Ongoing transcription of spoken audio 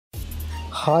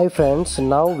Hi friends,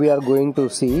 now we are going to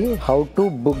see how to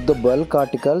book the bulk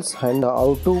articles and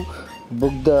how to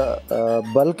book the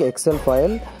bulk Excel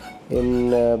file in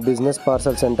Business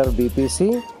Parcel Center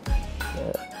BPC.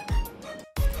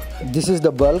 This is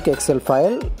the bulk Excel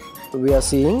file we are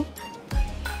seeing.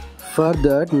 For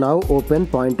that, now open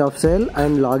point of sale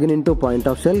and login into point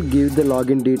of sale. Give the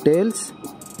login details.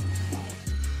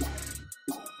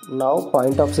 Now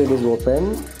point of sale is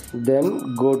open.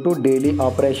 Then go to daily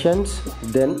operations,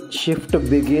 then shift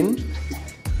begin.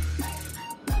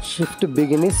 Shift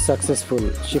begin is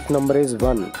successful. Shift number is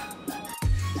 1.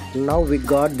 Now we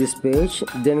got this page,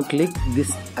 then click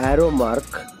this arrow mark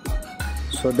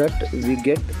so that we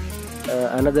get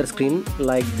another screen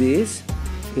like this.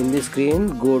 In this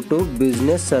screen, go to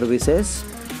business services,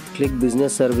 click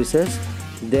business services,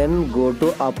 then go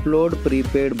to upload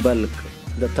prepaid bulk.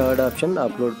 The third option,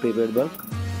 upload prepaid bulk.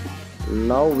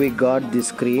 Now we got this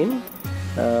screen.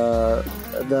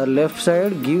 The left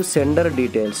side gives sender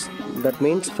details. That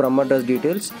means from address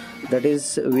details. That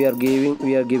is we are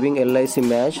giving LIC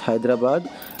Match Hyderabad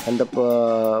and the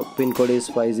pin code is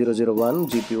 5001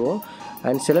 GPO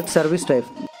and select service type.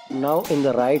 Now in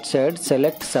the right side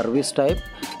select service type.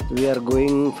 We are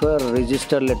going for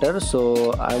register letter,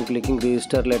 so I am clicking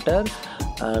register letter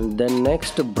and then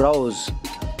next browse.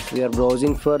 We are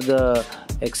browsing for the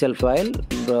Excel file.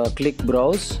 Click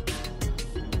browse.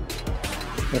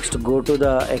 Next go to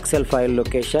the Excel file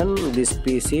location, this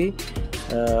PC,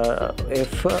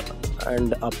 F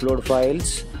and upload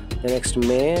files. The next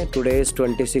May, today is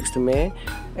 26th May,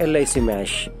 LIC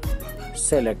Mesh.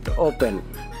 Select open.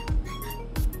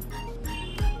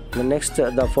 The next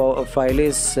the file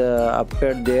is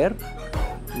appeared there.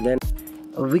 Then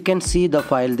we can see the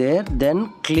file there. Then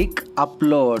click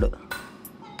upload.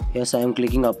 Yes, I am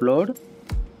clicking upload.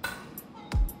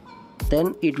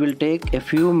 Then it will take a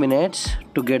few minutes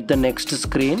to get the next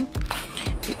screen.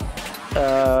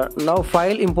 Now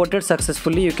file imported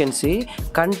successfully, you can see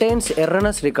contains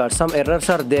erroneous records. Some errors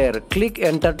are there. Click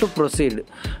enter to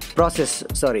process.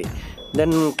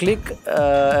 Then click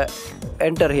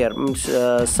enter here, means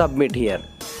submit here.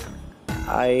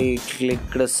 I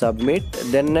clicked submit.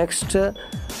 Then next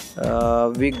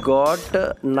we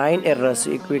got 9 errors.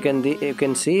 You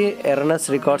can see erroneous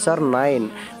records are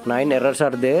 9 errors are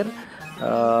there.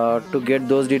 To get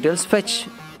those details, fetch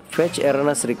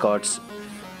erroneous records.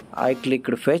 I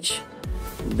clicked fetch.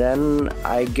 Then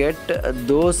I get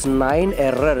those 9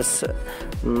 errors,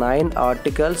 9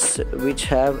 articles which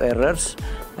have errors.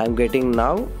 I'm getting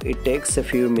now. It takes a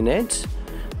few minutes.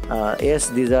 Yes,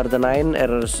 these are the 9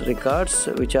 errors records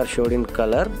which are showed in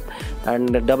color,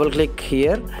 and double click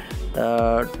here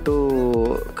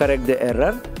to correct the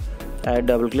error. I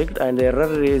double clicked and the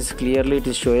error is clearly it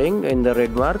is showing in the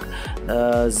red mark.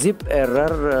 Zip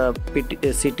error,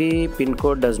 city pin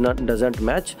code doesn't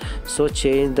match, so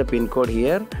change the pin code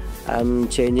here. I'm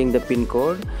changing the pin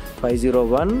code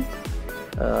 501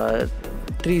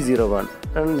 301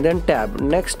 and then tab.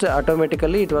 Next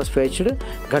automatically it was fetched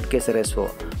Ghatkesar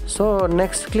SO. So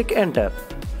next click enter.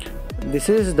 This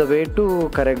is the way to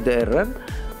correct the error,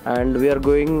 and we are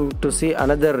going to see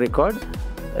another record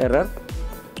error.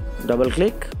 Double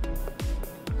click,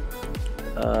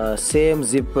 same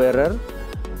zip error,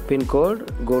 pin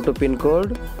code, go to pin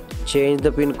code, change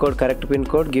the pin code, correct pin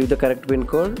code, give the correct pin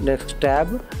code. Next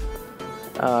tab,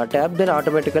 then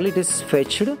automatically it is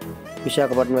fetched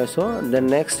Visakhapatnam SO. Then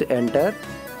next enter.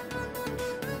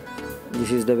 This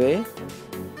is the way.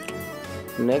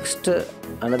 Next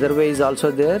another way is also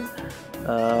there.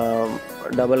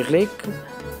 Double click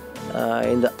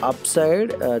in the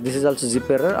upside. This is also zip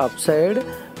error. Upside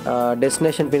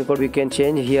destination pin code we can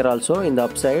change here also in the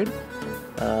upside.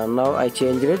 Now I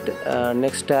changed it.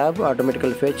 Next tab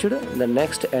automatically fetched. The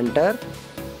next enter.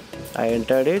 I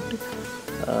entered it.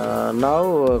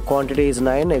 Now quantity is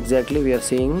 9 exactly we are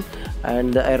seeing,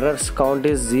 and the errors count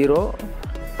is 0.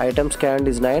 Items scanned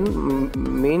is 9,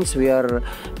 means we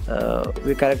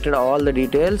corrected all the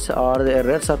details, or the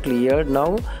errors are cleared.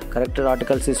 Now corrected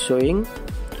articles is showing.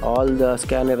 All the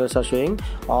scan errors are showing.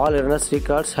 All erroneous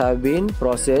records have been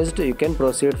processed. You can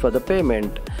proceed for the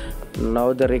payment.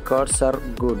 Now the records are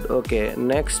good. Okay,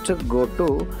 next go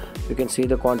to, you can see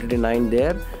the quantity 9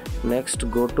 there. Next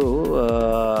go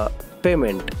to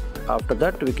payment. After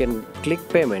that we can click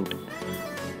payment.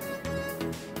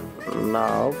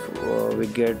 Now we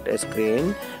get a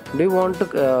screen. Do you want to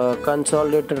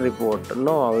consolidate a report?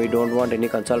 No, we don't want any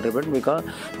consolidated report because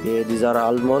these are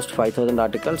almost 5,000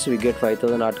 articles. We get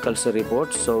 5,000 articles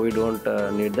reports, so we don't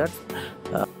need that.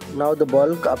 Now the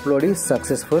bulk upload is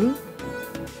successful.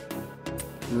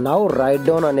 Now write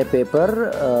down on a paper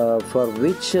for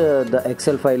which the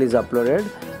Excel file is uploaded.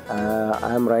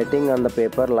 I am writing on the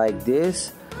paper like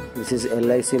this. This is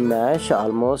LIC MASH.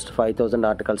 Almost 5000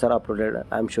 articles are uploaded.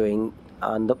 I am showing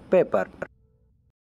on the paper.